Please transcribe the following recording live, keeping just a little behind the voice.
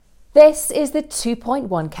This is the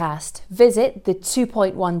 2.1 cast. Visit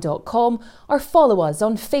the2.1.com or follow us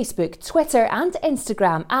on Facebook, Twitter and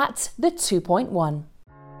Instagram at the 2.1.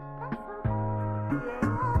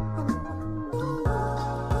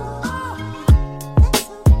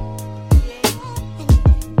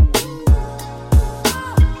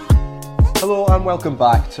 Hello and welcome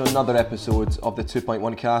back to another episode of the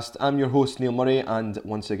 2.1 cast. I'm your host Neil Murray, and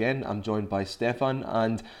once again I'm joined by Stefan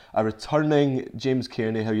and a returning James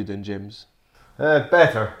Kearney. How you doing, James?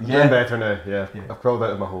 Better. Yeah. Doing better now, yeah. I've crawled out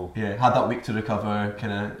of my hole. Yeah, had that week to recover,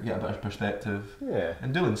 kind of get a bit of perspective. Yeah.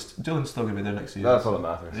 And Doolan's still going to be there next year. That's all that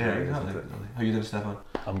matters. Yeah, exactly. How you doing, Stefan?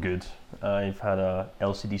 I'm good. I've had a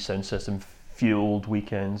LCD sound system fueled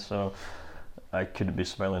weekend, so I couldn't be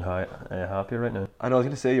smiling happier right now. I know, I was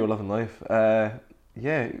going to say you were living life.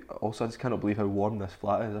 Yeah, also I just cannot believe how warm this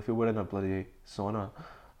flat is. I feel we're in a bloody sauna.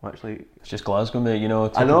 It's just Glasgow, mate, you know,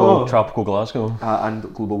 tropical Glasgow. And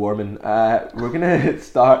global warming. We're going to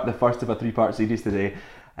start the first of a three-part series today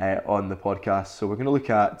on the podcast. So we're going to look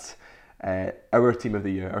at our team of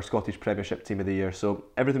the year, our Scottish Premiership team of the year. So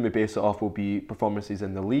everything we base it off will be performances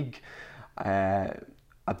in the league. I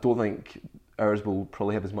don't think ours will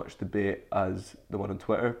probably have as much debate as the one on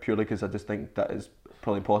Twitter, purely because I just think that is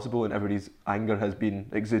probably impossible and everybody's anger has been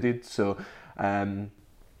exuded. So, It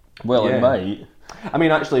might. I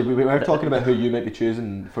mean, actually, we were talking about who you might be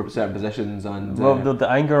choosing for certain positions, and the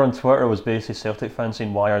anger on Twitter was basically Celtic fans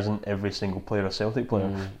saying, "Why isn't every single player a Celtic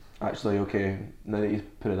player?" Actually, okay, now that you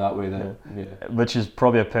put it that way, Which is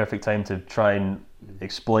probably a perfect time to try and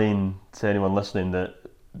explain to anyone listening that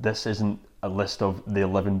this isn't a list of the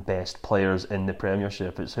 11 best players in the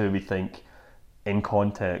Premiership. It's who we think, in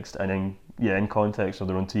context and in context of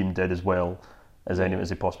their own team, did as well as anyone as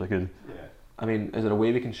they possibly could. Yeah. I mean, is there a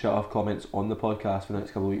way we can shut off comments on the podcast for the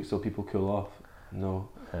next couple of weeks so people cool off? No.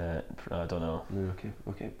 I don't know. No,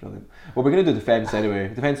 okay, brilliant. Well, we're going to do defence anyway.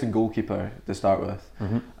 Defence and goalkeeper to start with.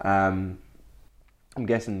 I'm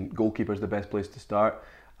guessing goalkeeper is the best place to start.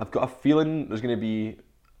 I've got a feeling there's going to be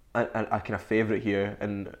a kind of favourite here,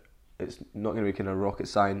 and it's not going to be kind of rocket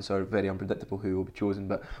science or very unpredictable who will be chosen.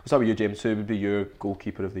 But we'll start with you, James. Who would be your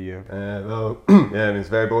goalkeeper of the year? It's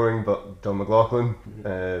very boring, but John McLaughlin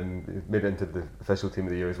made it into the official team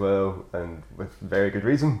of the year as well, and with very good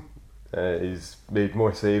reason. He's made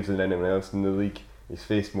more saves than anyone else in the league. He's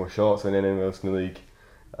faced more shots than anyone else in the league,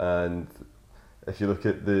 and if you look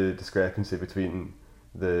at the discrepancy between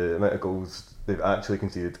the amount of goals they've actually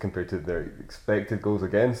conceded compared to their expected goals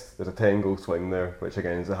against, there's a 10-goal swing there, which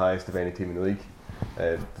again is the highest of any team in the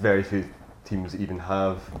league. Very few teams even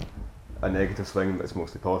have a negative swing, but it's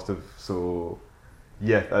mostly positive. So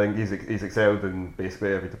yeah, I think he's excelled in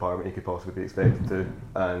basically every department he could possibly be expected to,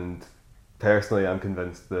 and personally I'm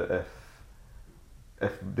convinced that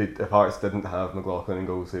if Hearts didn't have McLaughlin in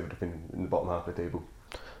goals, they would have been in the bottom half of the table.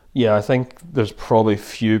 Yeah, I think there's probably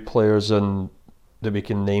few players that we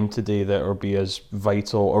can name today that will be as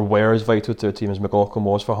vital or were as vital to a team as McLaughlin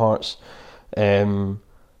was for Hearts. I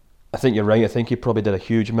think you're right. I think he probably did a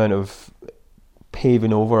huge amount of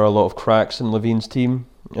paving over a lot of cracks in Levine's team.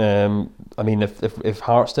 I mean, if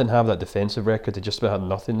Hearts didn't have that defensive record, they just about had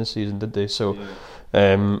nothing this season, did they? So,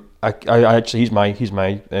 I actually he's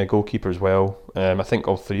my goalkeeper as well. I think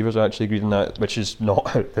all three of us actually agreed on that, which is not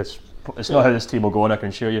how it's not how this team will go, and I can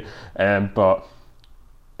assure you. But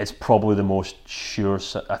it's probably the most sure.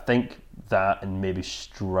 I think that and maybe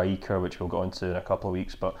striker, which we'll go into in a couple of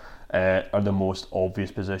weeks, but are the most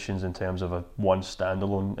obvious positions in terms of a one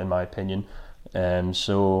standalone, in my opinion.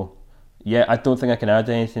 So yeah, I don't think I can add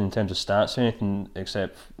anything in terms of stats or anything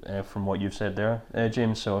except from what you've said there,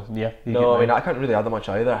 James. So yeah. No, I mean, I can't really add that much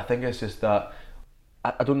either. I think it's just that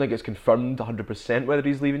I don't think it's confirmed 100% whether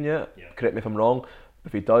he's leaving yet. Yeah. Correct me if I'm wrong.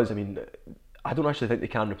 If he does, I mean, I don't actually think they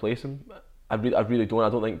can replace him. I really don't. I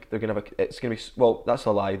don't think they're going to have it's going to be, well, that's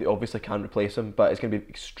a lie. They obviously can replace him, but it's going to be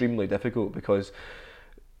extremely difficult because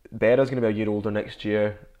Berra's going to be a year older next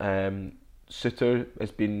year. Suter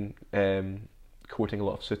has been courting a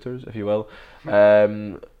lot of suitors, if you will.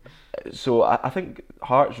 So I think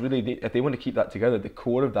Hearts really need, if they want to keep that together, the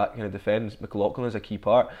core of that kind of defence, McLaughlin is a key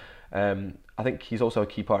part. I think he's also a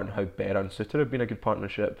key part in how Berra and Suter have been a good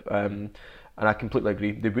partnership. And I completely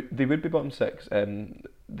agree. They would be bottom six.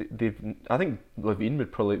 I think Levine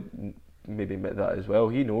would probably maybe admit that as well.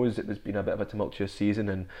 He knows it has been a bit of a tumultuous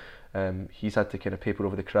season, and he's had to kind of paper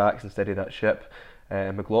over the cracks and steady that ship.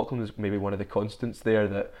 McLaughlin is maybe one of the constants there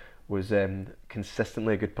that was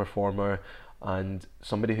consistently a good performer and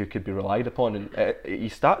somebody who could be relied upon. And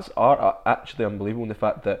his stats are actually unbelievable in the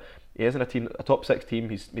fact that he is in a top 6 team.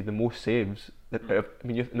 He's made the most saves. I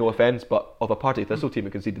mean, no offence, but of a Partick Thistle team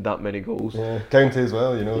that conceded that many goals. Yeah, County as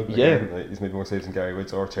well. Yeah, again, like, he's made more saves than Gary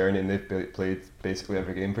Woods or Czerny, and they've played basically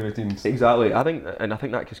every game for their teams. Exactly. I think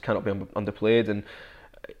that just cannot be underplayed. And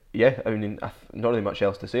yeah, I mean, not really much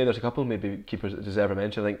else to say. There's a couple maybe keepers that deserve a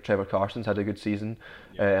mention. I think Trevor Carson's had a good season.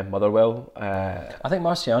 Motherwell. I think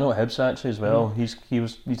Marciano at Hibs actually as well. He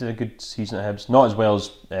did a good season at Hibs. Not as well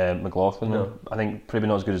as McLaughlin. No. I think probably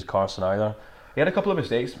not as good as Carson either. He had a couple of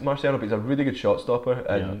mistakes, Marciano, but he's a really good shot stopper,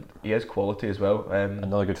 and he has quality as well.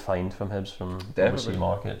 Another good find from Hibs from overseas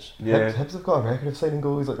markets. Yeah, Hibs have got a record of signing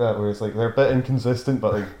goalies like that, where it's like they're a bit inconsistent,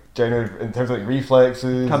 but like generally in terms of like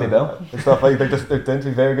reflexes and stuff, like they tend to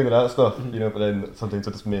be very good at that stuff, but then sometimes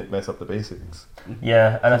they just mess up the basics.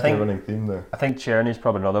 Yeah, and I think running theme there. I think Czerny's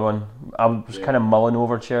probably another one. I was kind of mulling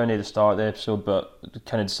over Czerny to start the episode, but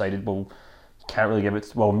kind of decided, can't really give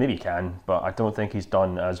it. Well, maybe he can, but I don't think he's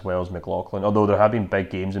done as well as McLaughlin. Although there have been big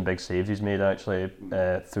games and big saves he's made actually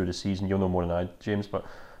through the season. You'll know more than I, James, but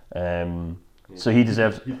so he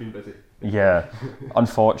deserves. He's been busy. Yeah,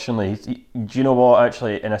 unfortunately. Do you know what?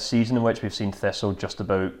 Actually, in a season in which we've seen Thistle just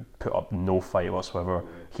about put up no fight whatsoever,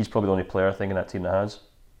 he's probably the only player I think in that team that has.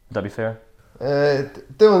 Would that be fair?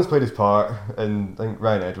 Dylan's played his part, and I think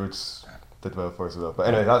Ryan Edwards did well for us as well. But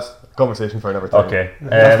anyway, that's a conversation for another time. Okay.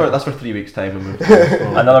 That's for 3 weeks' time.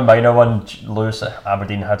 Another minor one, Lewis at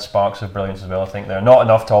Aberdeen had sparks of brilliance as well, I think there. Not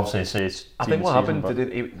enough to obviously say it's I think what happened,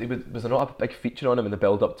 was there not a big feature on him in the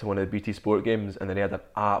build-up to one of the BT Sport games, and then he had an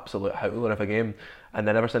absolute howler of a game, and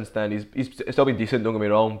then ever since then he's still been decent, don't get me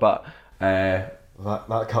wrong, but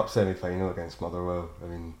that cup semi-final against Motherwell, I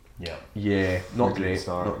mean... Yeah, not great.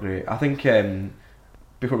 I think,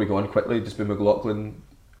 before we go on quickly, just with McLaughlin,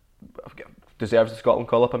 deserves the Scotland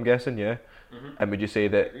call-up, I'm guessing, yeah? Mm-hmm. And would you say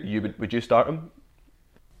that would you start him?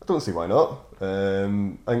 I don't see why not. I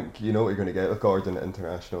think you know what you're going to get with Gordon at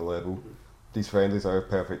international level. These friendlies are a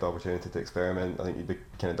perfect opportunity to experiment. I think you'd be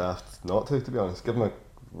kind of daft not to be honest. Give him a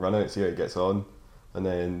run out, see how he gets on, and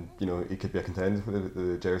then he could be a contender for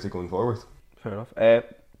the jersey going forward. Fair enough.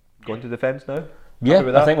 Going to defence now? Yeah,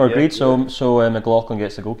 I think we're agreed. So McLaughlin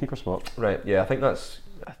gets the goalkeeper spot. Right. Yeah, I think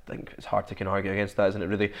it's hard to argue against that, isn't it?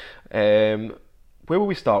 Really. Where will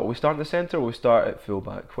we start? Will we start in the centre or will we start at full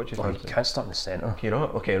back? What do you think? You can't start in the centre. You know?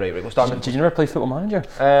 Okay, right. We'll start. Did you never play Football Manager?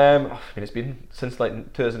 I mean, it's been since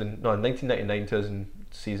 1999-2000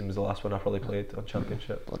 season was the last one I probably played on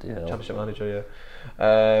Championship. Bloody hell. Championship Manager,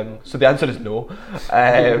 yeah. So the answer is no.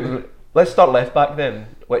 Let's start left back then,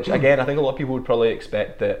 which again I think a lot of people would probably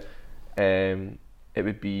expect that it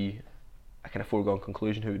would be a kind of foregone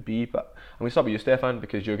conclusion who it would be, but I'm going to start with you, Stefan,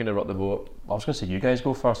 because you're going to rock the boat. I was going to say you guys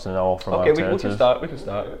go first and then I'll offer my alternatives. We can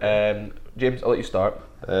start. James, I'll let you start.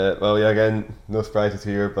 Well, yeah, again, no surprises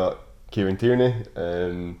here, but Kieran Tierney.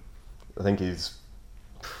 I think he's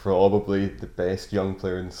probably the best young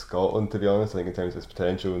player in Scotland, to be honest. I think in terms of his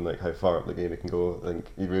potential and like how far up the game he can go, I think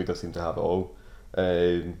he really does seem to have it all.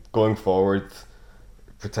 Going forward,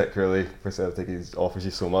 particularly for Celtic, he offers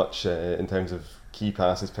you so much in terms of key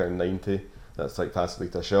passes per 90. That's like passes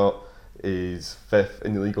lead to a shot. He's 5th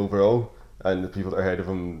in the league overall, and the people that are ahead of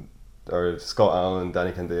him are Scott Allen,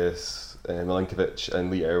 Danny Candeas, Milinkovic,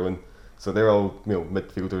 and Lee Irwin. So they're all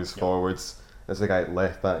midfielders, forwards. That's the guy at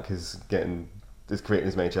left back is creating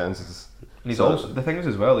as many chances. And he's also the thing is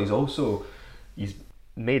as well. He's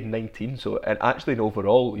made 19, so and actually in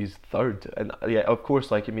overall he's 3rd. And yeah, of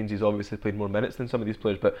course, like it means he's obviously played more minutes than some of these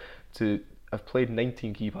players, but to have played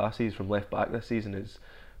 19 key passes from left back this season is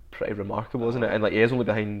pretty remarkable, isn't it? And like he is only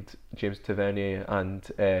behind James Tavernier and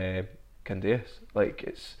Candeas. Like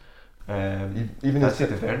it's even that's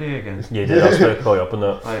Tavernier again. Yeah, that's very probably up on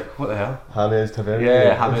that. Like what the hell? James Tavernier.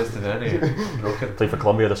 Yeah, James Tavernier. Broken. Played for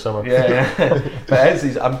Colombia this summer. Yeah. But it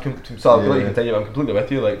is. I'll let you continue. I'm completely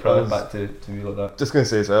with you. Like probably back to you like that. Just going to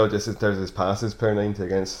say as well, just in terms of his passes per 90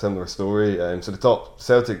 against a similar story. So the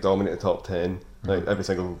Celtic dominate the top 10. Like every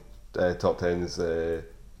single top 10 is player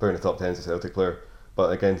in the top 10 is a Celtic player.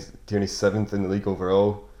 But again, Tierney's 7th in the league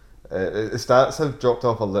overall. His stats have dropped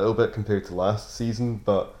off a little bit compared to last season,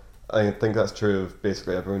 but I think that's true of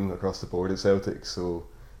basically everyone across the board at Celtic, so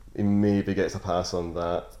he maybe gets a pass on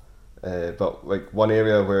that. But like one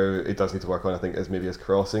area where he does need to work on, I think, is maybe his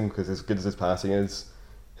crossing, because as good as his passing is,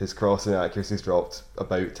 his crossing accuracy's dropped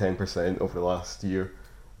about 10% over the last year,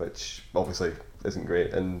 which obviously isn't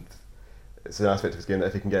great, and it's an aspect of his game that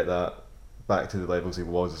if he can get that back to the levels he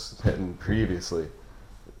was hitting previously,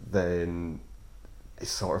 then he's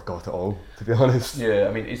sort of got it all, to be honest. Yeah,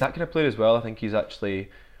 I mean, he's that kind of player as well. I think he's actually,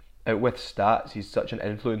 with stats, he's such an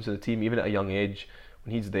influence of the team, even at a young age.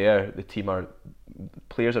 When he's there, the team are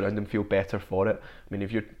players around him feel better for it. I mean,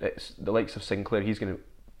 it's the likes of Sinclair, he's going to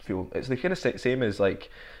feel it's the kind of same as like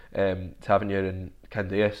Tavernier and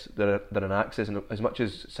Candeas. They're an axis, and as much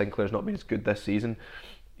as Sinclair's not been as good this season,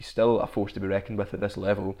 he's still a force to be reckoned with at this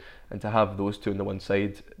level. And to have those two on the one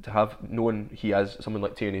side, to have knowing he has someone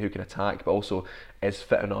like Tierney who can attack but also is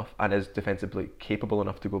fit enough and is defensively capable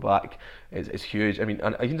enough to go back is huge. I mean,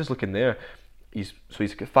 and I can just look in there. He's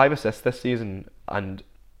got 5 assists this season, and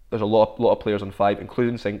there's a lot of players on 5,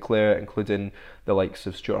 including Sinclair, including the likes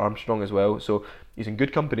of Stuart Armstrong as well. So he's in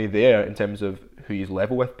good company there in terms of who he's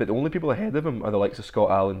level with. But the only people ahead of him are the likes of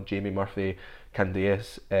Scott Allen, Jamie Murphy,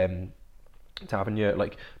 Candeas, Tavernier,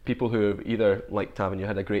 like people who have either, like Tavernier,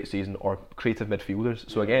 had a great season or creative midfielders.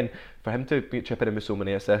 So again, for him to be chipping in with so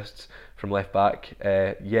many assists from left back,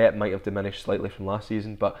 it might have diminished slightly from last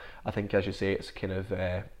season, but I think, as you say, it's kind of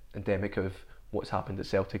endemic of what's happened at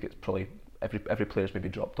Celtic. It's probably every player's maybe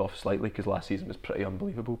dropped off slightly because last season was pretty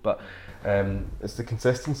unbelievable. But it's the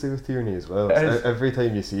consistency with Tierney as well. Every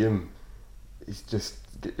time you see him,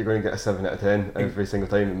 you're going to get a 7 out of 10 every single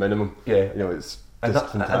time minimum. Yeah, it's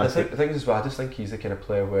just fantastic. And the thing is as well, I just think he's the kind of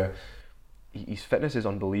player where his fitness is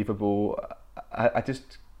unbelievable. I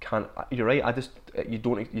just can't. You're right. You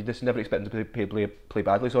just never expect him to play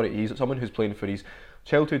badly. Sorry, he's someone who's playing for his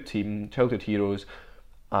childhood team, childhood heroes.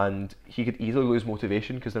 And he could easily lose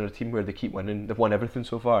motivation because they're a team where they keep winning. They've won everything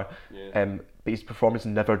so far. Yeah. But his performance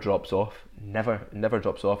never drops off. Never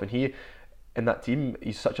drops off. And he, in that team,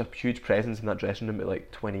 he's such a huge presence in that dressing room at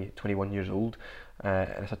like 20, 21 years old.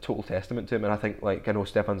 And it's a total testament to him. And I think, like, I know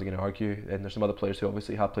Stefan's going to argue, and there's some other players who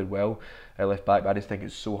obviously have played well at left back, but I just think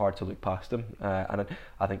it's so hard to look past him. And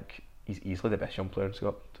I think he's easily the best young player in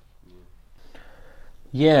Scotland.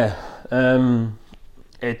 Yeah.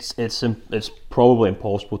 It's probably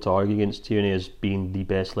impossible to argue against Tierney as being the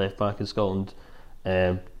best left back in Scotland,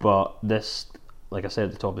 but this, like I said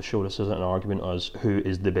at the top of the show, this isn't an argument as who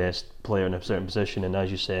is the best player in a certain position. And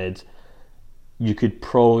as you said, you could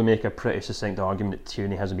probably make a pretty succinct argument that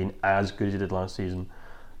Tierney hasn't been as good as he did last season,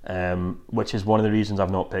 which is one of the reasons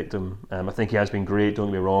I've not picked him. I think he has been great, don't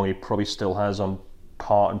get me wrong. He probably still has on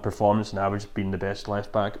part and performance and average been the best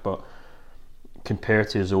left back, but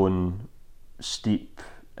compared to his own steep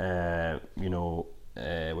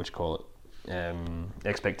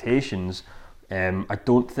expectations, I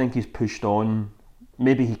don't think he's pushed on.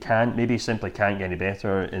 Maybe he simply can't get any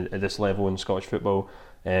better at this level in Scottish football,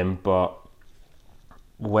 but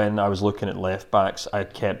when I was looking at left backs, I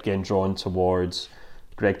kept getting drawn towards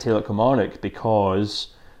Greg Taylor-Kilmarnock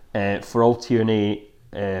because for all Tierney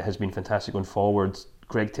has been fantastic going forward,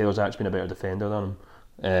 Greg Taylor's actually been a better defender than him,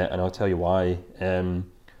 and I'll tell you why.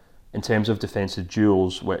 In terms of defensive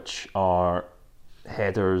duels, which are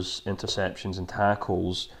headers, interceptions and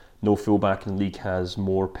tackles, no fullback in the league has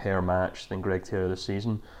more per match than Greg Taylor this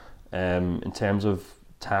season. In terms of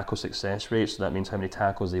tackle success rates, so that means how many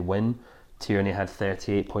tackles they win, Tierney had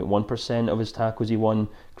 38.1% of his tackles he won,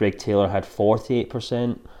 Greg Taylor had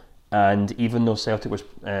 48%, and even though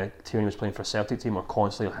Tierney was playing for a Celtic team or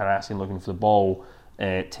constantly harassing looking for the ball,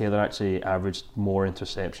 Taylor actually averaged more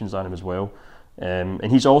interceptions than him as well. And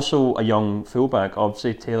he's also a young fullback.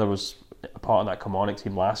 Obviously Taylor was a part of that Kilmarnock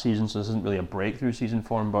team last season, so this isn't really a breakthrough season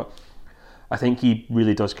for him, but I think he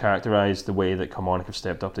really does characterise the way that Kilmarnock have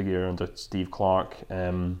stepped up the gear under Steve Clarke.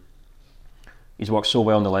 He's worked so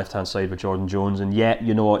well on the left hand side with Jordan Jones, and yet,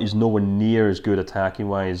 you know what, he's nowhere near as good attacking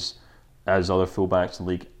wise as other fullbacks in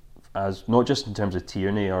the league, as not just in terms of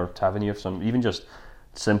Tierney or Tavernier, even just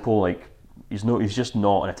simple, like he's just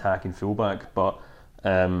not an attacking fullback. But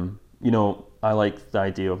I like the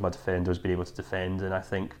idea of my defenders being able to defend, and I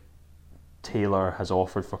think Taylor has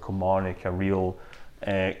offered for Kilmarnock a real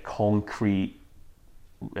concrete,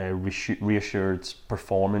 reassured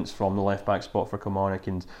performance from the left back spot for Kilmarnock.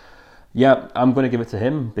 And yeah, I'm going to give it to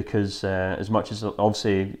him because as much as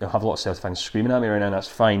obviously I have a lot of Celtic fans screaming at me right now, and that's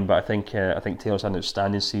fine. But I think Taylor's had an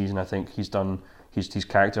outstanding season. I think he's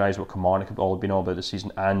characterised what Kilmarnock have all been all about this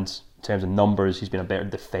season, and in terms of numbers, he's been a better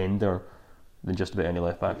defender than just about any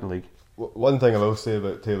left back in the league. One thing I will say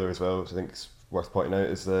about Taylor as well, which I think is worth pointing out,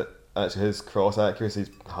 is that actually his cross accuracy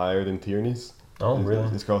is higher than Tierney's. Oh, really?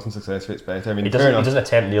 His crossing success rate's better. I mean, he doesn't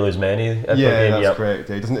attempt nearly as many. That's correct.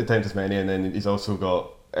 Yeah, he doesn't attempt as many, and then he's also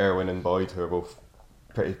got Erwin and Boyd, who are both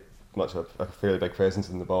pretty much a fairly big presence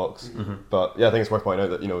in the box. Mm-hmm. But yeah, I think it's worth pointing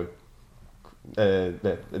out that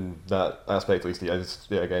in that aspect at least, he is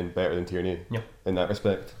again better than Tierney in that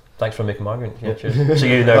respect. Thanks for making my argument. Yeah, cheers. So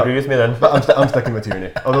you now agree with me then? But I'm sticking with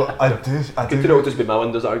Tierney. Although I Good do to know, just be my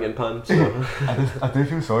windows arguing pants. So. I do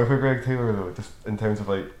feel sorry for Greg Taylor though, just in terms of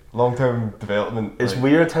like long-term development. It's like,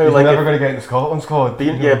 weird how he's like never going to get in the Scotland squad.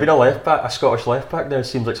 being a left back, a Scottish left back now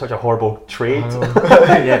seems like such a horrible trade.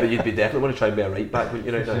 Yeah, but you'd be definitely want to try and be a right back, wouldn't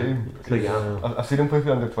you? Right now. Yeah. I've seen him play for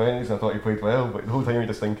the under-20s and I thought he played well, but the whole time you're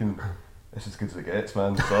just thinking, this is as good as it gets,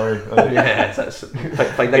 man. Sorry. Yeah, that's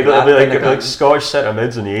like Scottish centre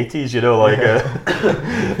mids in the 80s, you know, like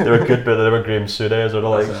they were good, but they were Graham Souness or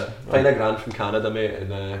like. Find a grand from Canada, mate,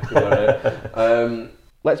 and go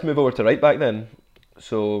let's move over to right back then.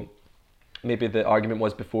 So maybe the argument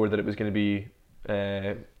was before that it was going to be.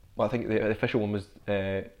 Well, I think the official one was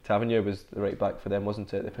Tavernier was the right back for them,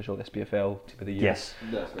 wasn't it? The official SPFL team of the year. Yes.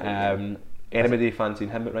 Anybody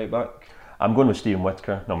fancying him at right back? I'm going with Stephen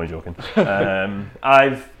Whittaker. No, I'm joking.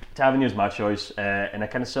 Tavernier's my choice, in a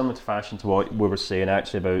kind of similar fashion to what we were saying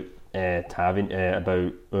actually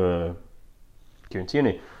about Kieran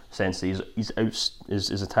Tierney. Sense that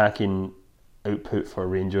his attacking output for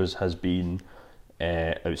Rangers has been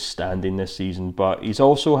outstanding this season, but he's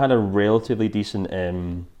also had a relatively decent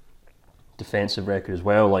defensive record as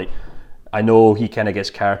well. Like, I know he kind of gets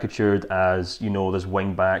caricatured as, you know, this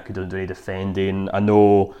wing back who doesn't do any defending. I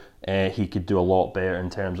know he could do a lot better in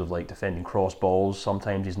terms of like defending cross balls.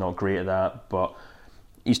 Sometimes he's not great at that, but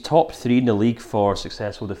he's top 3 in the league for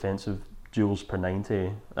successful defensive duels per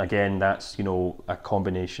 90. Again, that's, you know, a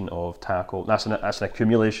combination of tackle. That's an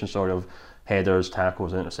accumulation sort of headers,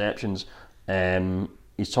 tackles, and interceptions.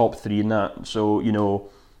 He's top 3 in that. So, you know,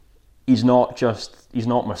 he's not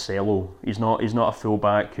Marcelo. He's not a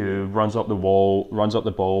fullback who runs up the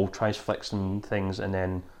ball, tries flicking things, and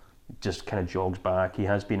then just kind of jogs back. He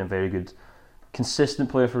has been a very good, consistent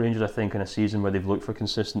player for Rangers, I think, in a season where they've looked for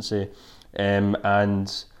consistency.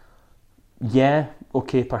 And yeah,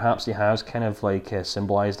 okay, perhaps he has kind of like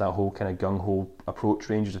symbolised that whole kind of gung-ho approach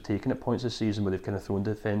Rangers have taken at points this season, where they've kind of thrown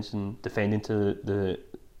defence and defending to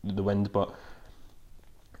the wind. But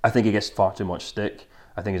I think he gets far too much stick.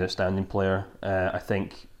 I think he's an outstanding player. I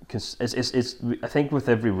think I think with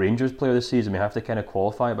every Rangers player this season, we have to kind of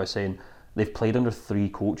qualify it by saying they've played under 3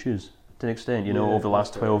 coaches to an extent, you know, over the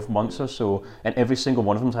last 12 months or so, and every single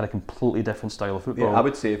one of them's had a completely different style of football. Yeah, I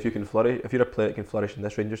would say if you're a player that can flourish in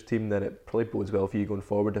this Rangers team, then it probably bodes well for you going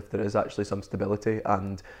forward if there is actually some stability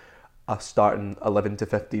and a starting 11 to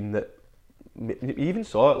 15 that you even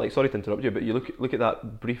saw it. Like, sorry to interrupt you, but you look at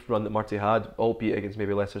that brief run that Marty had, albeit against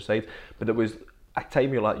maybe lesser sides, but it was a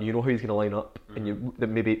time you're like, you know how he's going to line up, and you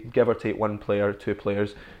maybe give or take 1 player, 2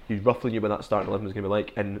 players, you roughly knew what that starting 11 was going to be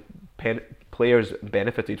like, and players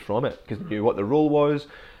benefited from it because they knew what the role was.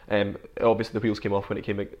 Obviously the wheels came off when they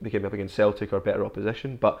came up against Celtic or better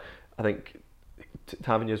opposition, but I think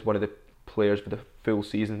Tavernier is one of the players for the full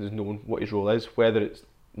season who's known what his role is, whether it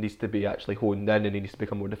needs to be actually honed in and he needs to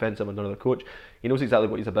become more defensive under another coach. He knows exactly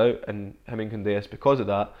what he's about, and him and Candeias, because of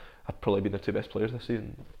that, have probably been the 2 best players this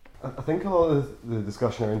season. I think a lot of the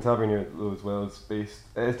discussion around Tavernier though as well is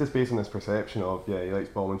just based on this perception of, yeah, he likes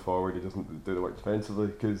bombing forward, he doesn't do the work defensively,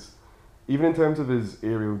 because even in terms of his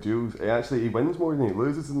aerial duels, he wins more than he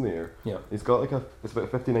loses in the air. Yeah. He's got it's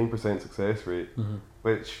about a 59% success rate,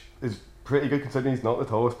 which is pretty good considering he's not the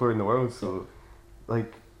tallest player in the world. So,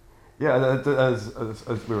 like, yeah, as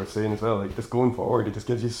we were saying as well, like, just going forward, it just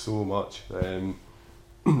gives you so much.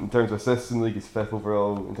 In terms of assists in the league, he's 5th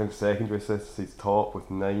overall. In terms of secondary assists, he's top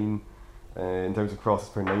with 9. In terms of crosses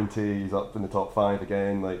per 90, he's up in the top 5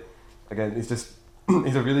 again. Like, again, he's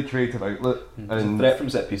a really creative outlet. And threat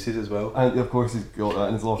from set pieces as well. And of course he's got that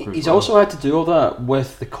in his locker. He's also had to do all that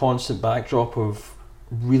with the constant backdrop of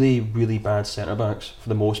really, really bad centre backs for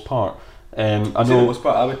the most part. I know the most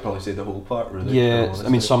part. I would probably say the whole part, really. Yeah, I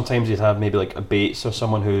mean, sometimes you'd have maybe like a Bates or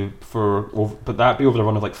someone who but that'd be over the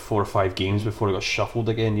run of like 4 or 5 games before it got shuffled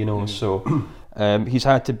again, you know. So he's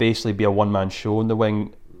had to basically be a one-man show in the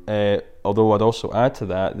wing. Although I'd also add to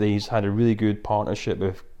that he's had a really good partnership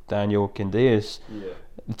with Daniel Candeias. Yeah.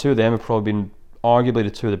 The 2 of them have probably been arguably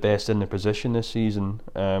the 2 of the best in their position this season.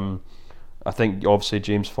 I think obviously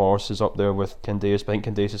James Forrest is up there with Candeias, but I think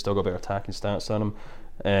Candeias has still got better attacking stats on him.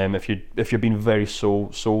 If you're being very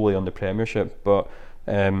solely on the Premiership, but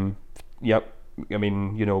yep, I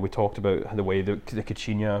mean, you know, we talked about the way the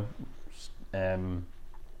Caixinha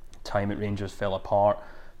time at Rangers fell apart.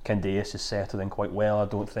 Candeias has settled in quite well. I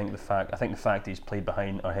think the fact that he's played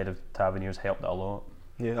behind or ahead of Tavernier has helped that a lot.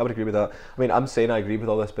 Yeah, I would agree with that. I mean, I'm saying I agree with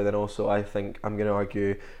all this, but then also I think I'm going to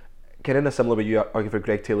argue, kind of in a similar way you argue for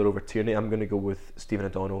Greg Taylor over Tierney, I'm going to go with Stephen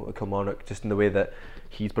O'Donnell at Kilmarnock, just in the way that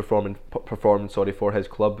he's performed for his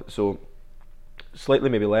club. So slightly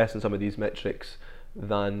maybe less in some of these metrics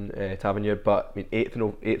than Tavernier, but I mean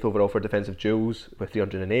eighth overall for defensive duels with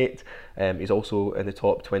 308. He's also in the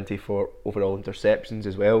top 20 for overall interceptions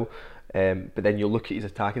as well. But then you'll look at his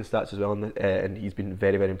attacking stats as well, and he's been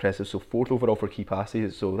very, very impressive. So 4th overall for key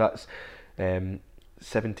passes, so that's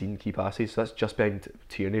 17 key passes. So that's just behind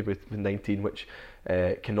Tierney with 19, which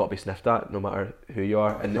cannot be sniffed at no matter who you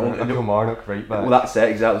are. And Kilmarnock right back. Well, that's it,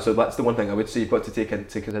 exactly. So that's the one thing I would say you've got to take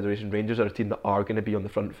into consideration. Rangers are a team that are going to be on the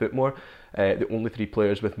front foot more. The only 3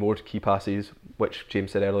 players with more key passes, which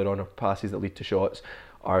James said earlier on, are passes that lead to shots,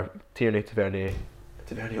 are Tierney, Tavernier.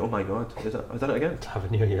 Oh my god, I've done it again.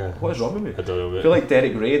 Tavernier, yeah. What is wrong with me? I don't know. I feel like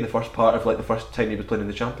Derek Ray in the first part of like the first time he was playing in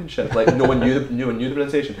the Championship. Like no one knew the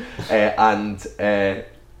pronunciation. And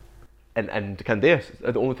Candace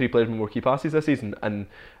are the only 3 players with more key passes this season, and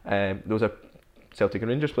those are Celtic and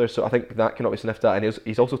Rangers players. So I think that cannot be sniffed at. And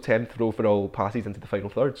he's also 10th for overall passes into the final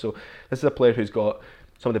third. So this is a player who's got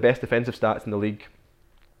some of the best defensive stats in the league.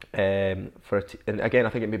 And again, I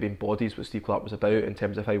think it maybe embodies what Steve Clarke was about in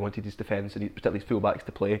terms of how he wanted his defence and particularly his fullbacks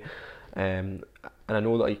to play. And I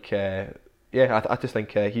know that I just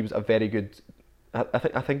think he was a very good. I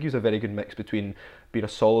think he was a very good mix between being a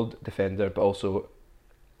solid defender but also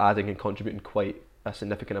adding and contributing quite a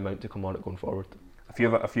significant amount to Kilmarnock going forward. A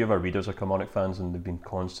few of our readers are Kilmarnock fans, and they've been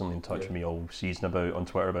constantly in touch with me all season on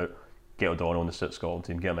Twitter about get O'Donnell on the Scotland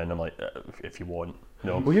team, get him in. I'm like, if you want.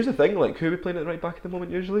 No. Well, here's the thing, like, who are we playing at right back at the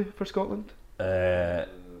moment usually for Scotland? I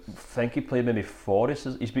think he played maybe Forrest.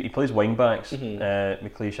 He plays wing backs,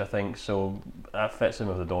 McLeish, I think, so that fits in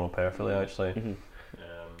with O'Donnell perfectly, actually.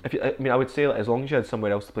 Mm-hmm. I would say that as long as you had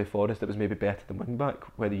somewhere else to play Forrest that was maybe better than wing back,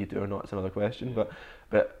 whether you do or not, it's another question.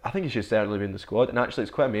 But I think he should certainly be in the squad. And actually,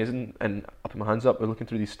 it's quite amazing. And I put my hands up. We're looking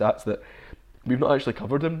through these stats that we've not actually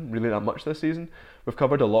covered him really that much this season. We've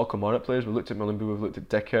covered a lot of Kilmarnock players. We've looked at Mullenby, we've looked at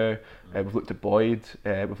Dicker, we've looked at Boyd,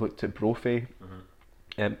 we've looked at Brophy.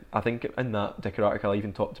 I think in that Dicker article I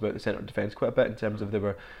even talked about the centre defence quite a bit in terms of they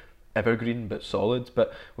were evergreen but solid,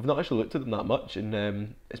 but we've not actually looked at them that much,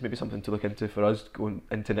 and it's maybe something to look into for us going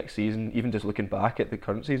into next season, even just looking back at the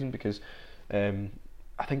current season, because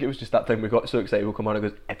I think it was just that time we got so excited with Kilmarnock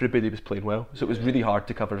because everybody was playing well, so it was really hard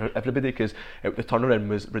to cover everybody because the turnaround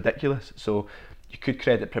was ridiculous. So you could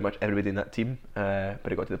credit pretty much everybody in that team, but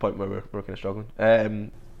it got to the point where we're kind of struggling.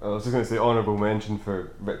 I was just going to say honourable mention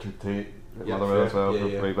for Richard Tate at Motherwell as well,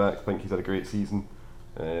 for right back. I think he's had a great season.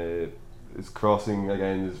 His crossing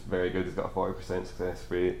again is very good. He's got a 40% success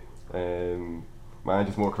rate.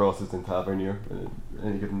 Manages more crosses than Tavernier in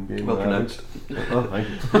any given game. Well pronounced. Oh, thank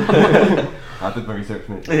you. I did my research,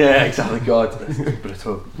 mate. Yeah, exactly. God, that's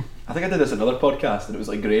brutal. I think I did this in another podcast, and it was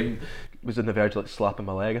like Graham was on the verge of like slapping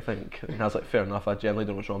my leg, I think, and I was like, fair enough, I generally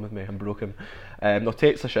don't know what's wrong with me, I'm broken. No,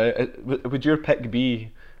 Tate's a shout. Would your pick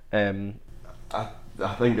be? I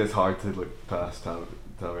think it's hard to look past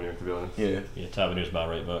Tavernier, to be honest. Yeah, Tavernier's my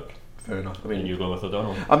right back. Fair enough. I mean, and you're going with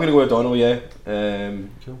O'Donnell? I'm going to go with O'Donnell, yeah.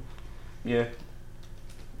 Cool. Yeah.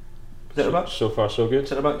 Centre back? So far, so good.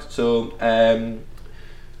 Centre backs. So,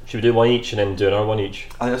 should we do one each and then do another one each?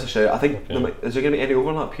 I think that's a shout. I think is there going to be any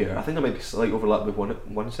overlap here? I think there might be slight overlap with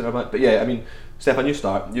one centre back. But yeah, I mean, Stefan, you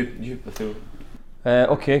start. You feel.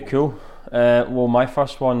 Okay, cool. Well, my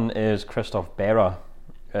first one is Christophe Berra,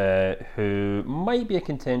 who might be a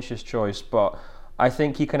contentious choice, but I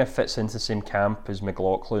think he kind of fits into the same camp as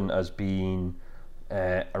McLaughlin as being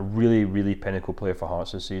a really, really pinnacle player for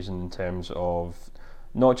Hearts this season in terms of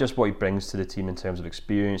not just what he brings to the team in terms of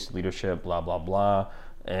experience, leadership, blah blah blah.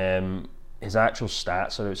 His actual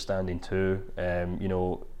stats are outstanding too.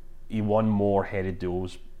 He won more headed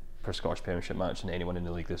duels per Scottish Premiership match than anyone in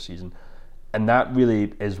the league this season, and that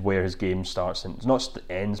really is where his game starts and it's not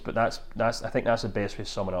ends. But that's I think that's the best way to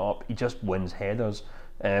sum it up. He just wins headers,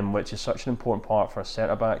 which is such an important part for a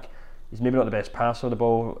centre back. He's maybe not the best passer of the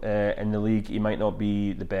ball in the league. He might not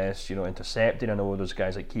be the best, intercepting. I know there's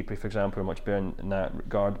guys like Keeper, for example, who are much better in that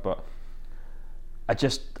regard. But I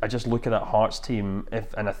just look at that Hearts team,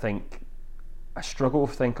 and I think I struggle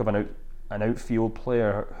to think of an outfield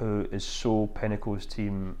player who is so pinnacle his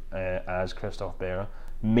team as Christophe Berra.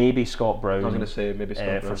 Maybe Scott Brown. I was going to say maybe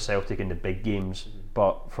Scott Brown for Celtic in the big games,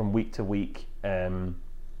 but from week to week. And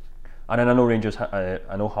then I know Rangers.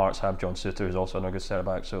 I know Hearts have John Souttar, who's also another good centre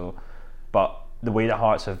back. But the way that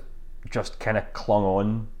Hearts have just kind of clung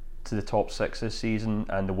on to the top six this season,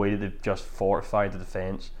 and the way that they've just fortified the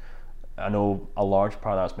defence, I know a large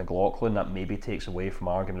part of that's McLaughlin. That maybe takes away from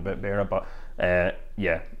argument about Berra, but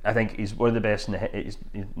I think he's one of the best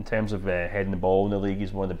in terms of heading the ball in the league.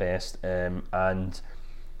 He's one of the best, and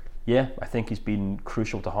I think he's been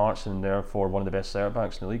crucial to Hearts and therefore one of the best centre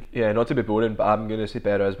backs in the league. Yeah, not to be boring, but I'm going to say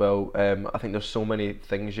Berra as well. I think there's so many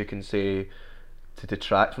things you can say to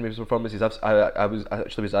detract from his performances. I was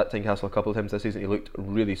at Tynecastle a couple of times this season. He looked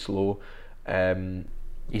really slow.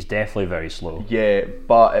 He's definitely very slow. Yeah,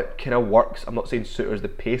 but it kind of works. I'm not saying Suter's the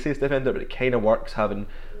paciest defender, but it kind of works having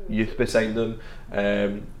youth beside him.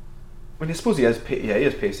 When I suppose he is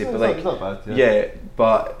pacey, but it's not bad.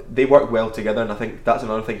 But they work well together, and I think that's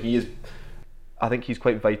another thing. I think he's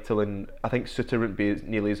quite vital, and I think Suter wouldn't be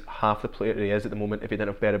nearly as half the player he is at the moment if he didn't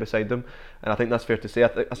have Berra beside him, and I think that's fair to say.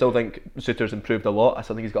 I still think Suter's improved a lot. I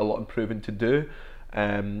still think he's got a lot of improving to do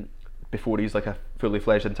before he's like a fully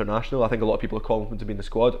fledged international. I think a lot of people are calling him to be in the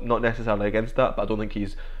squad, not necessarily against that, but I don't think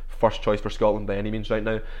he's first choice for Scotland by any means right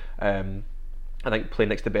now. I think playing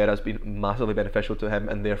next to Berra has been massively beneficial to him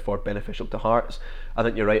and therefore beneficial to Hearts. I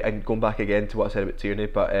think you're right, and going back again to what I said about Tierney,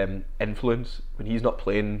 but influence, when he's not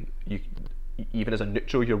playing, even as a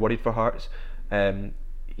neutral, you're worried for Hearts.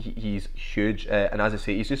 He's huge, and as I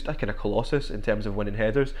say, he's just a kind of colossus in terms of winning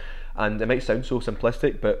headers, and it might sound so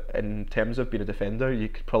simplistic, but in terms of being a defender, you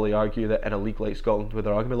could probably argue that in a league like Scotland, where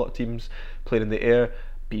there are going to be a lot of teams playing in the air,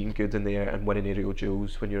 being good in the air and winning aerial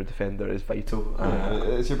duels when you're a defender is vital.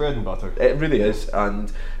 It's your bread and butter. It really is. And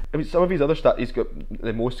I mean, some of his other stats, he's got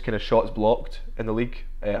the most kind of shots blocked in the league.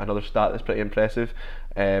 Another stat that's pretty impressive.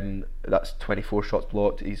 That's 24 shots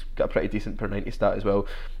blocked. He's got a pretty decent per 90 stat as well.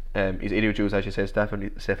 His aerial duels, as you said, Stefan,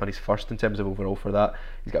 he's first in terms of overall for that.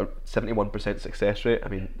 He's got a 71% success rate. I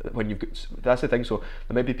mean, when you've got, that's the thing. So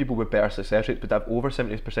there might be people with better success rates, but to have over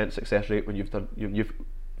 70% success rate when you've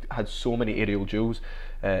had so many aerial duels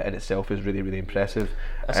in itself is really, really impressive.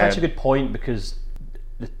 That's such a good point, because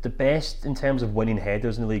the best in terms of winning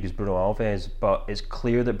headers in the league is Bruno Alves, but it's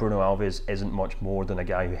clear that Bruno Alves isn't much more than a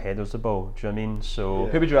guy who headers the ball. Do you know what I mean? So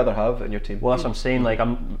who would you rather have in your team? Well, that's what I'm saying. Like,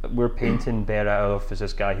 we're painting Berra off as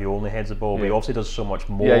this guy who only heads the ball, but he obviously does so much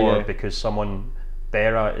more because Alves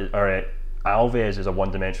is a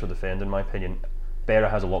one-dimensional defender, in my opinion.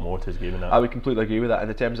 Berra has a lot more to his game than that. I would completely agree with that. In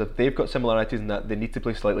the terms of they've got similarities in that they need to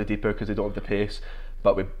play slightly deeper because they don't have the pace,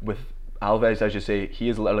 but with Alves, as you say, he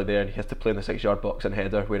is literally there and he has to play in the 6-yard box and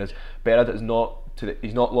header, whereas Berra is not.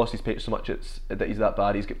 He's not lost his pace so much that he's that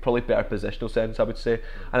bad. He's got probably better positional sense, I would say.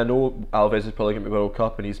 And I know Alves is probably going to be World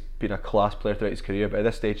Cup and he's been a class player throughout his career, but at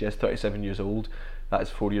this stage he is 37 years old. That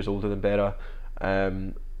is 4 years older than Berra.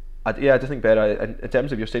 I just think Berra, in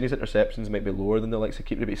terms of your saying his interceptions might be lower than the likes of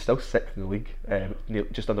Keeper, but he's still 6th in the league,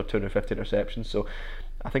 just under 250 interceptions. So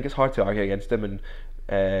I think it's hard to argue against him. And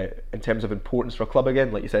in terms of importance for a club,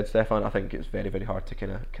 again, like you said, Stefan, I think it's very, very hard to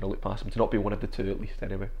kind of look past him, to not be one of the two at least,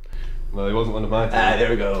 anyway. Well, he wasn't one of mine.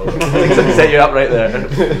 There we go. I set you up right there.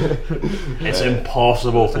 It's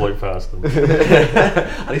impossible to look past them.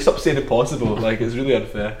 And he stopped saying impossible. Like, it's really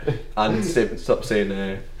unfair. And stop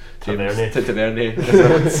saying Tavernier.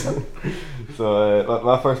 So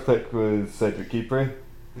my first pick was Cedric Keeper,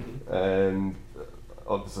 and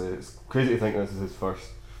obviously it's crazy to think this is his first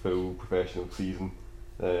full professional season.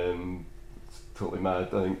 It's totally mad,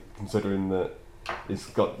 I think, considering that he's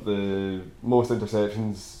got the most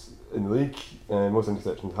interceptions in the league, highest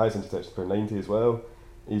interceptions per 90 as well.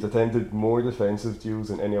 He's attempted more defensive duels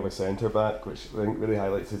than any other centre back, which I think really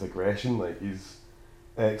highlights his aggression. Like, he's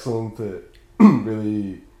excellent at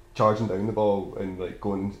really charging down the ball and like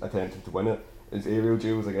going attempting to win it. His aerial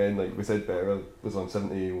duels, again, like we said, Berra was on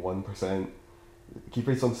 71%.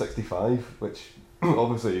 Keeper's on 65, which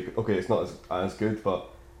obviously, okay, it's not as good, but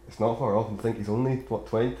it's not far off. I think he's only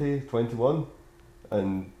 20, 21,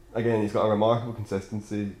 and again, he's got a remarkable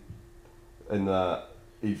consistency in that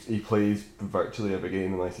he plays virtually every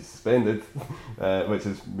game unless he's suspended, which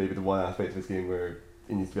is maybe the one aspect of his game where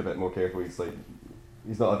he needs to be a bit more careful.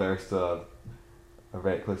 He's not averse to a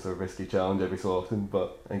reckless or risky challenge every so often,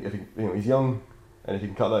 but I think if he's young and if he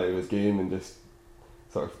can cut that out of his game and just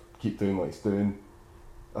sort of keep doing what he's doing,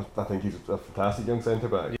 I think he's a fantastic young centre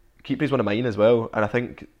back. Keeper's one of mine as well, and I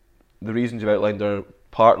think the reasons you've outlined are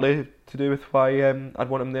partly to do with why I'd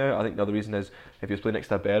want him there. I think the other reason is if he was playing next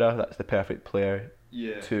to Berra, that's the perfect player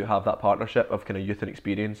to have that partnership of kind of youth and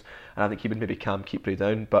experience, and I think he would maybe calm Keeper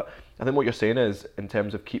down. But I think what you're saying is, in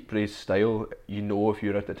terms of Keeper's style, you know if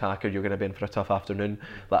you're an attacker you're going to be in for a tough afternoon.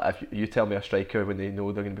 Like, if you tell me a striker when they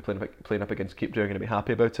know they're going to be playing up against Keeper, they're going to be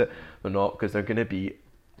happy about it. They're not, because it's going to be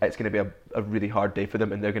a really hard day for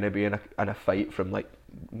them, and they're going to be in a fight from like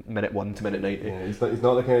minute 1 to minute 90. Yeah, he's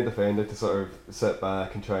not the kind of defender to sort of sit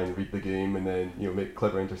back and try and read the game and then make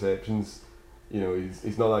clever interceptions.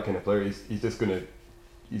 He's not that kind of player. He's just going to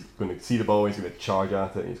see the ball, he's going to charge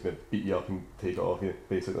at it, and he's going to beat you up and take it off you,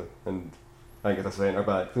 basically. And I think as a centre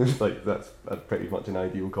back, like, that's pretty much an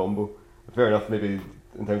ideal combo. Fair enough, maybe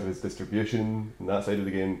in terms of his distribution and that side of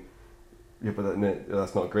the game, yeah, but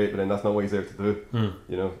that's not great. But then that's not what he's there to do.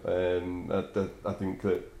 You know, I think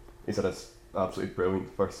that he's had an absolutely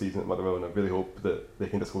brilliant first season at Motherwell, and I really hope that they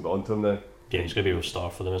can just hold on to him now. Yeah, he's going to be a real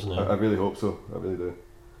star for them, isn't he? I really hope so. I really do.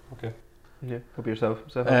 Okay. Yeah, help yourself.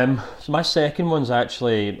 So my second one's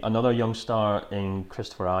actually another young star in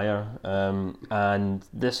Christopher Ayer, and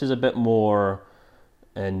this is a bit more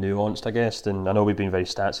nuanced, I guess. And I know we've been very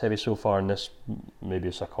stats heavy so far, and this maybe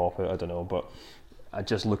it's a cop out, I don't know, but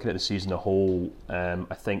just looking at the season as a whole,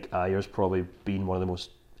 I think Ayer's probably been one of the most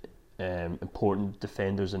important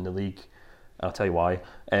defenders in the league. I'll tell you why.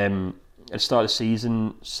 At the start of the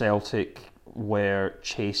season, Celtic were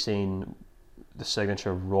chasing the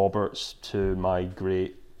signature of Roberts to my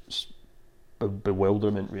great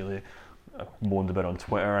bewilderment, really. I moaned about it on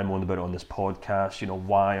Twitter, I moaned about it on this podcast. You know,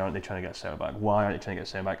 why aren't they trying to get a centre back? Why aren't they trying to get a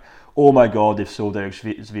centre back? Oh my God, they've sold Eric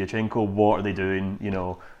Sviatchenko. What are they doing? You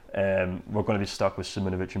know, we're going to be stuck with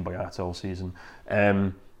Simonovic and Boyata all season.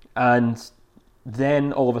 And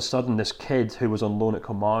then all of a sudden, this kid who was on loan at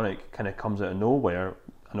Kilmarnock kind of comes out of nowhere.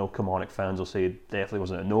 I know Kilmarnock fans will say it definitely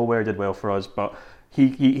wasn't out of nowhere, did well for us, but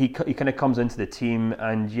he kind of comes into the team,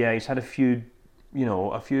 and yeah, he's had a few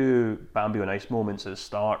Bambi on ice moments at the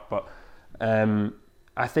start, but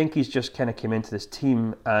I think he's just kind of came into this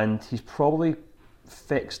team, and he's probably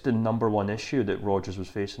fixed the number one issue that Rodgers was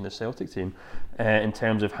facing the Celtic team in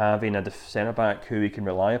terms of having a centre back who he can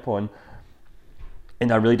rely upon. And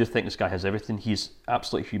I really do think this guy has everything. He's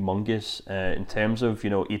absolutely humongous in terms of,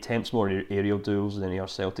 he attempts more aerial duels than any other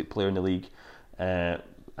Celtic player in the league.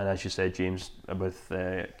 And as you said, James, with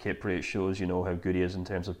Kepri, it shows, how good he is in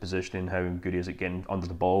terms of positioning, how good he is at getting under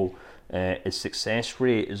the ball. His success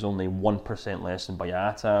rate is only 1% less than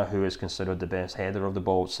Boyata, who is considered the best header of the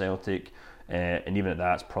ball at Celtic. And even at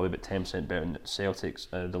that, it's probably about 10% better than Celtic's,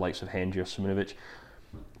 the likes of Hendry or Simonovic.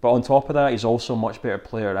 But on top of that, he's also a much better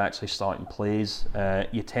player at actually starting plays.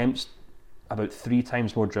 He attempts about 3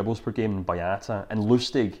 times more dribbles per game than Boyata. And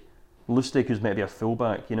Lustig, who's maybe a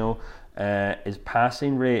fullback, his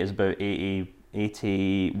passing rate is about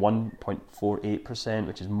 81.48%,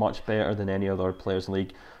 which is much better than any other players in the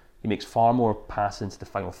league. He makes far more passes into the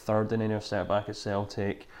final third than any other centre-back at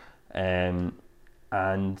Celtic. And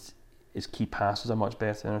his key passes are much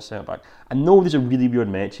better than a centre-back. I know these are really weird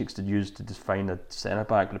metrics to use to define a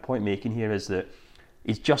centre-back, but the point I'm making here is that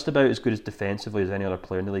he's just about as good as defensively as any other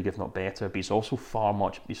player in the league, if not better, but he's also far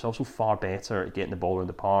better at getting the ball around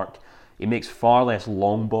the park. He makes far less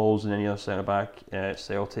long balls than any other centre-back at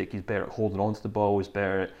Celtic. He's better at holding on to the ball, he's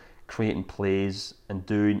better at creating plays and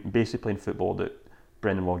basically playing football that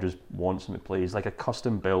Brendan Rodgers wants him to play. He's like a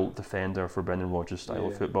custom-built defender for Brendan Rodgers' style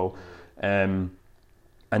of football.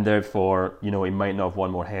 And therefore, he might not have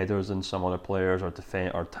won more headers than some other players, or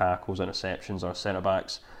tackles, interceptions, or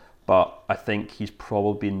centre-backs. But I think he's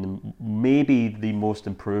probably been maybe the most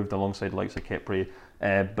improved alongside the likes of Kepri.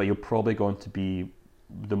 But he'll probably going to be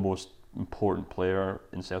the most important player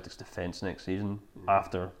in Celtic's defence next season,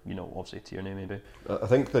 after, obviously Tierney maybe. I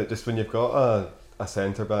think that just when you've got a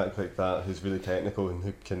centre back like that who's really technical and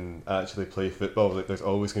who can actually play football, like there's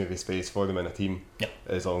always going to be space for them in a team,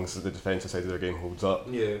 as long as the defensive side of their game holds up.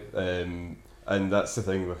 And that's the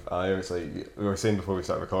thing with Ayer. It's like we were saying before we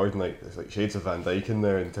started recording, like it's like shades of Van Dijk in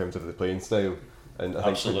there in terms of the playing style. And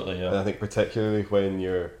I think particularly when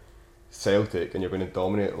you're Celtic and you're going to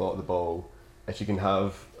dominate a lot of the ball, if you can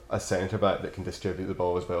have a centre back that can distribute the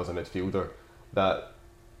ball as well as a midfielder, that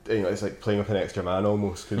it's like playing with an extra man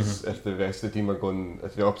almost, because if the rest of the team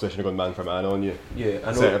if the opposition are going man for man on you,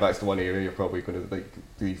 centre back's the one area you're probably going to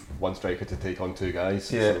leave one striker to take on 2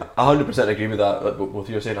 guys. Yeah, so. 100% agree with that. Like both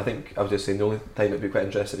you were saying, I think I was just saying the only time it'd be quite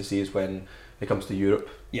interesting to see is when it comes to Europe.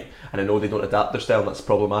 Yeah, and I know they don't adapt their style, and that's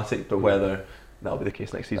problematic. But whether that'll be the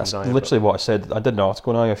case next season. That's literally what I said. I did an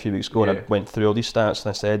article a few weeks ago, and I went through all these stats, and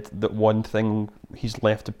I said that one thing he's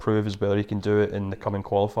left to prove is whether he can do it in the coming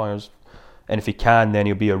qualifiers. And if he can, then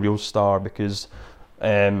he'll be a real star, because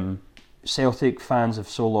Celtic fans have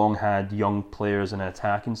so long had young players in an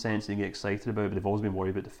attacking sense they get excited about, but they've always been worried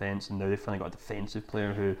about defence, and now they've finally got a defensive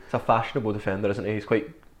player who... It's a fashionable defender, isn't he? He's quite...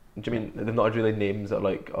 Do you mean they've not really names that are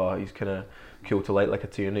like, oh, he's kind of cool to like a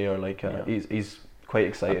Tierney, or like he's quite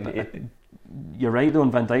exciting. You're right though,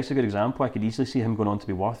 and Van Dijk's a good example. I could easily see him going on to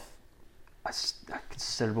be worth a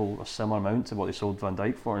similar amount to what they sold Van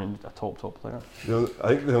Dijk for, and a top player. I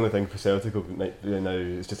think the only thing for Celtic now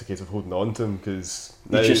is just a case of holding on to him, because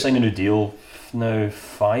he's just signed a new deal now,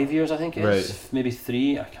 5 years I think it is, maybe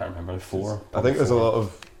 3, I can't remember, 4. I think there's a lot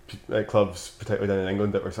of clubs, particularly down in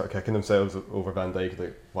England, that were sort of kicking themselves over Van Dijk,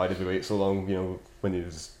 like why did we wait so long, when he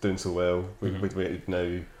was doing so well. We'd waited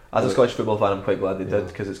now As a Scottish football fan, I'm quite glad they did,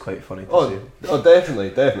 because it's quite funny to see. Oh, definitely,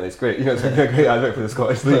 it's great. It's a great advert for the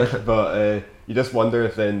Scottish League. But you just wonder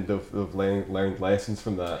if then they've learned lessons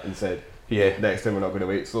from that and said, next time we're not going to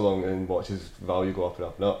wait so long and watch his value go up and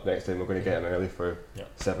up and up. Next time we're going to get him early for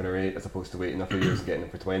 7 or 8, as opposed to waiting a few years and getting him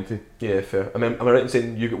for 20. Yeah, fair. Am I right in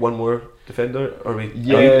saying you got one more defender? Or we?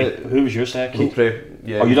 Yeah. Who was your second? Keeper.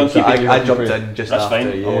 Yeah. Oh, you done keeping? I jumped in just That's after.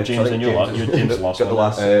 That's fine. Oh, James, then you're James last. Got the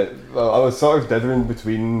last. Well, I was sort of dithering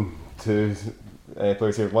between two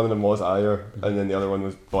players here. One of them was Ayer, and then the other one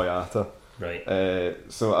was Boyata. Right.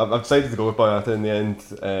 So I've decided to go with Boyata in the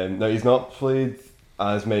end. Now, he's not played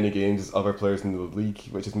as many games as other players in the league,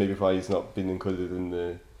 which is maybe why he's not been included in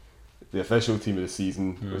the official team of the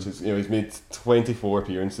season, which is, he's made 24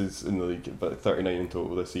 appearances in the league, but 39 in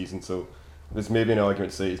total this season, so there's maybe an argument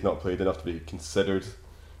to say he's not played enough to be considered,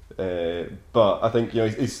 but I think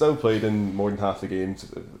he's still played in more than half the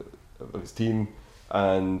games of his team,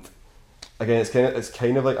 and again it's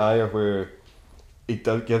kind of like Ayer, where it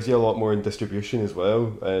gives you a lot more in distribution as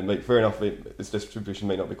well. Like, fair enough, his distribution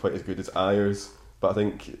might not be quite as good as Ayer's, but I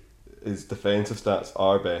think his defensive stats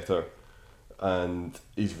are better, and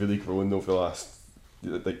he's really grown over the last,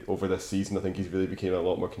 over this season. I think he's really became a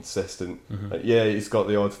lot more consistent. He's got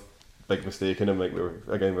the odd big mistake in him, like we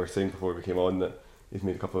were saying before we came on, that he's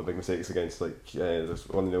made a couple of big mistakes against, there's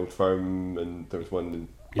one in the Old Firm, and there was one in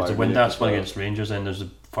Bayern Munich. Win that one against Rangers, and there's the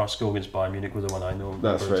first goal against Bayern Munich with the one I know.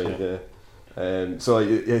 That's right, yeah. So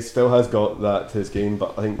he still has got that to his game,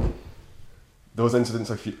 but I think those incidents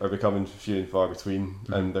are becoming few and far between,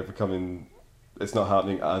 and it's not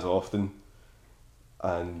happening as often,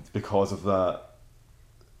 and because of that,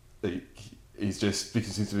 he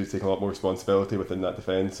seems to be taking a lot more responsibility within that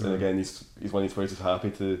defence. And again, he's one of these players who's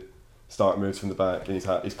happy to start moves from the back, and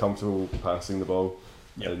he's comfortable passing the ball.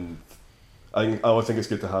 And I always think it's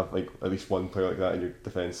good to have at least one player like that in your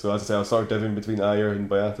defence. So as I say, I was sort of divvying between Ayer and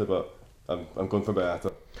Boyata, but I'm going for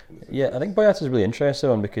Boyata. Yeah, I think Boyata's a really interesting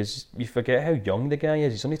one, because you forget how young the guy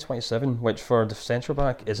is. He's only 27, which for the central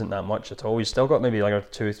back isn't that much at all. He's still got maybe 2 or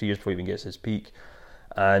 3 years before he even gets his peak.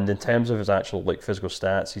 And in terms of his actual physical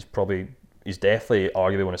stats, he's definitely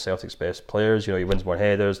arguably one of Celtic's best players. He wins more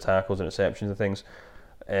headers, tackles, interceptions and things.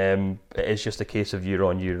 It's just a case of year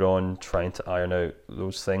on trying to iron out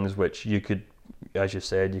those things, which you could, as you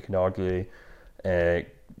said, you can argue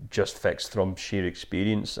just fix from sheer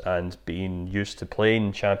experience and being used to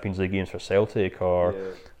playing Champions League games for Celtic, or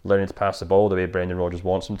learning to pass the ball the way Brendan Rodgers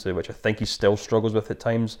wants him to, which I think he still struggles with at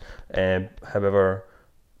times. However,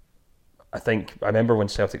 I remember when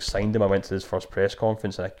Celtic signed him, I went to his first press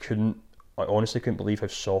conference, and I honestly couldn't believe how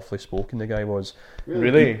softly spoken the guy was.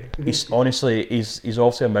 Really? He's obviously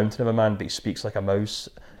a mountain of a man, but he speaks like a mouse.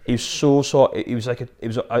 He was so soft.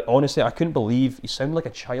 Honestly, I couldn't believe, he sounded like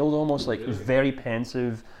a child almost. He was very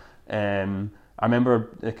pensive. I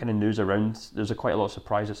remember the kind of news around, there's quite a lot of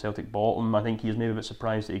surprise that Celtic bought him. I think he was maybe a bit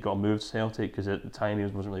surprised that he got moved to Celtic, because at the time he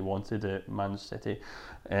wasn't really wanted at Man City.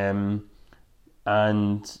 And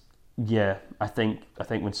yeah, I think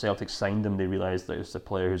when Celtic signed him, they realised that it's a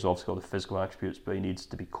player who's obviously got the physical attributes, but he needs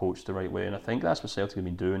to be coached the right way. And I think that's what Celtic have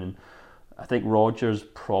been doing. And I think Rodgers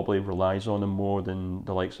probably relies on him more than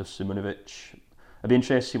the likes of Simunovic. I'd be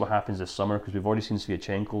interested to see what happens this summer, because we've already seen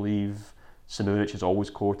Sviatchenko leave. Simunovic is always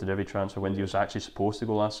courted every transfer window. He was actually supposed to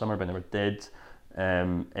go last summer, but never did.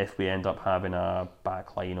 If we end up having a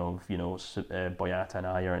back line of Boyata and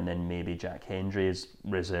Ayer, and then maybe Jack Hendry as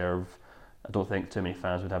reserve, I don't think too many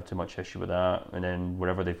fans would have too much issue with that. And then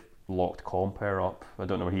wherever they've locked Compere up, I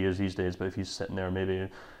don't know where he is these days, but if he's sitting there, maybe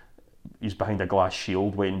he's behind a glass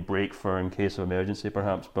shield waiting break for in case of emergency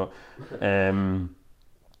perhaps. But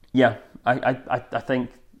yeah, I think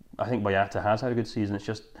Boyata has had a good season. It's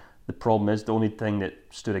just the problem is, the only thing that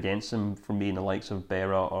stood against him for me in the likes of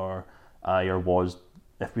Berra or Ayer was,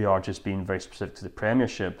 if we are just being very specific to the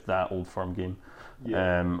Premiership, that Old Firm game.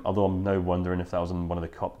 Although I'm now wondering if that was in one of the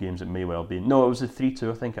cup games, it may well be. No, it was a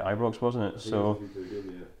 3-2 I think at Ibrox, wasn't it? So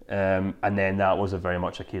and then that was very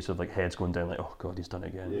much a case of heads going down, oh god, he's done it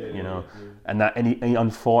again, and he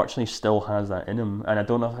unfortunately still has that in him. And I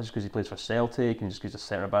don't know if that's because he plays for Celtic and just because he's a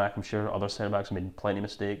centre back. I'm sure other centre backs have made plenty of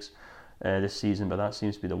mistakes this season, but that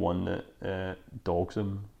seems to be the one that dogs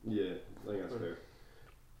him. Yeah, I think that's fair.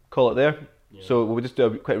 Call it there. Yeah. So we'll just do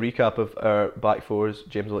a quick recap of our back fours.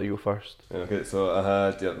 James, I'll let you go first. Okay, so I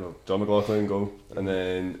had John McLaughlin in goal, and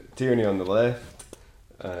then Tierney on the left.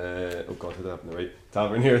 Oh god, who did I have on the right?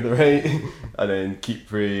 Tavernier on the right, and then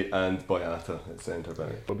Keepre and Boyata at centre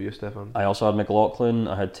back. What about you, Stefan? I also had McLaughlin.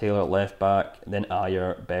 I had Taylor at left back, then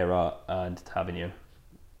Ayer, Berra, and Tavernier.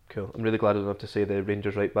 Cool. I'm really glad I don't have to say the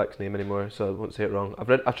Rangers right back's name anymore, so I won't say it wrong.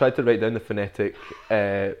 I've tried to write down the phonetic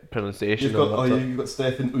pronunciation. You've got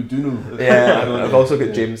Stefan Uduno. Yeah, I've also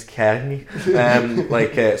got James Kearney.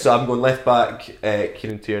 So I'm going left back,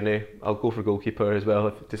 Kieran Tierney. I'll go for goalkeeper as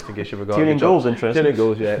well, just in case you forgot. Tierney goals, interesting. Tierney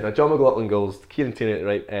goals, yeah. Now John McLaughlin goals, Kieran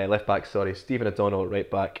Tierney at left back, Stephen O'Donnell at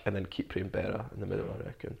right back, and then keep Bera in the middle, I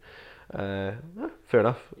reckon. Fair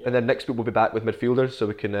enough. Yeah. And then next week we'll be back with midfielders, so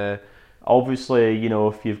we can... Obviously,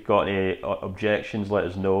 if you've got any objections, let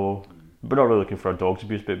us know. We're not really looking for a dog's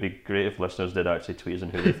abuse, but it'd be great if listeners did actually tweet us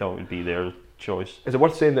on who they thought would be their choice. Is it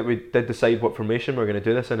worth saying that we did decide what formation we're going to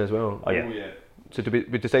do this in as well? Oh yeah. So we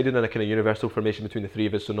decided on a kind of universal formation between the three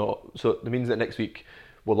of us, so that means that next week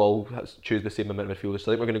we'll all choose the same amount of midfielders.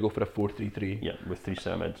 So I think we're going to go for a 4-3-3. Yeah, with 3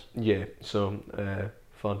 centre mids. Yeah, so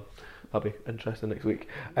fun. That'll be interesting next week.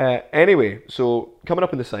 Anyway, so coming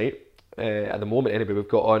up on the site, at the moment anyway, we've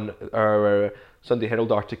got on our Sunday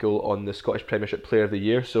Herald article on the Scottish Premiership Player of the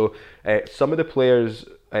Year. So some of the players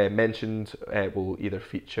mentioned will either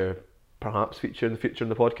perhaps feature in the future in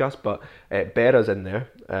the podcast, but Bera's in there,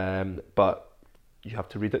 but you have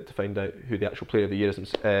to read it to find out who the actual Player of the Year is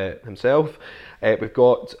himself. We've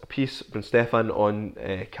got a piece from Stefan on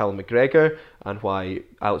Callum McGregor and why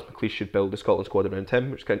Alex McLeish should build the Scotland squad around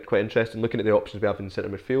him, which is quite interesting, looking at the options we have in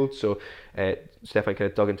centre midfield. So Stefan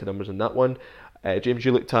kind of dug into numbers on that one. James,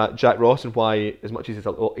 you looked at Jack Ross and why, as much as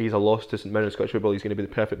he's a loss to St Mirren in Scottish football, he's going to be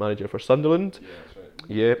the perfect manager for Sunderland.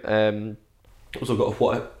 Yeah, that's right. Yeah. Also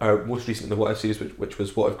got our most recent in the What If series, which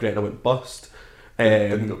was What If Gretna went bust.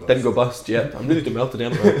 Didn't go bust. Yeah, I'm really doing well today,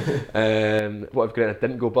 aren't I? What if Gretna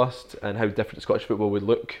didn't go bust, and how different Scottish football would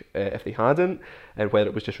look if they hadn't, and whether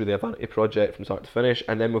it was just really a vanity project from start to finish.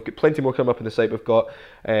 And then we've got plenty more coming up on the site. We've got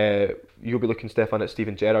you'll be looking, Stefan, at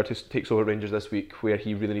Stephen Gerrard, who takes over Rangers this week, where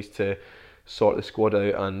he really needs to sort the squad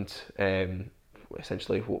out and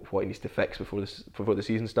essentially what he needs to fix before the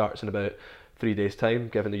season starts in about 3 days' time,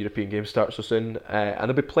 given the European games start so soon, and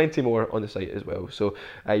there'll be plenty more on the site as well. So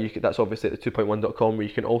that's obviously at the 2.1.com, where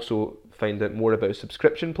you can also find out more about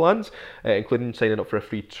subscription plans, including signing up for a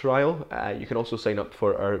free trial. You can also sign up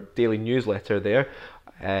for our daily newsletter there.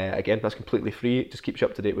 Again, that's completely free. It just keeps you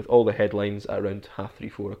up to date with all the headlines at around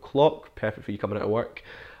 3:30, 4 o'clock. Perfect for you coming out of work.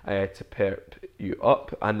 To perp you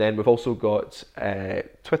up. And then we've also got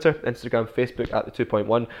Twitter, Instagram, Facebook at the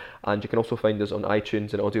 2.1, and you can also find us on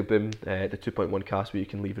iTunes and Audio Boom, the 2.1 cast, where you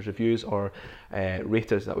can leave us reviews or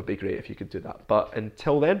rate us. That would be great if you could do that. But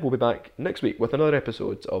until then, we'll be back next week with another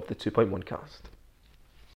episode of the 2.1 cast.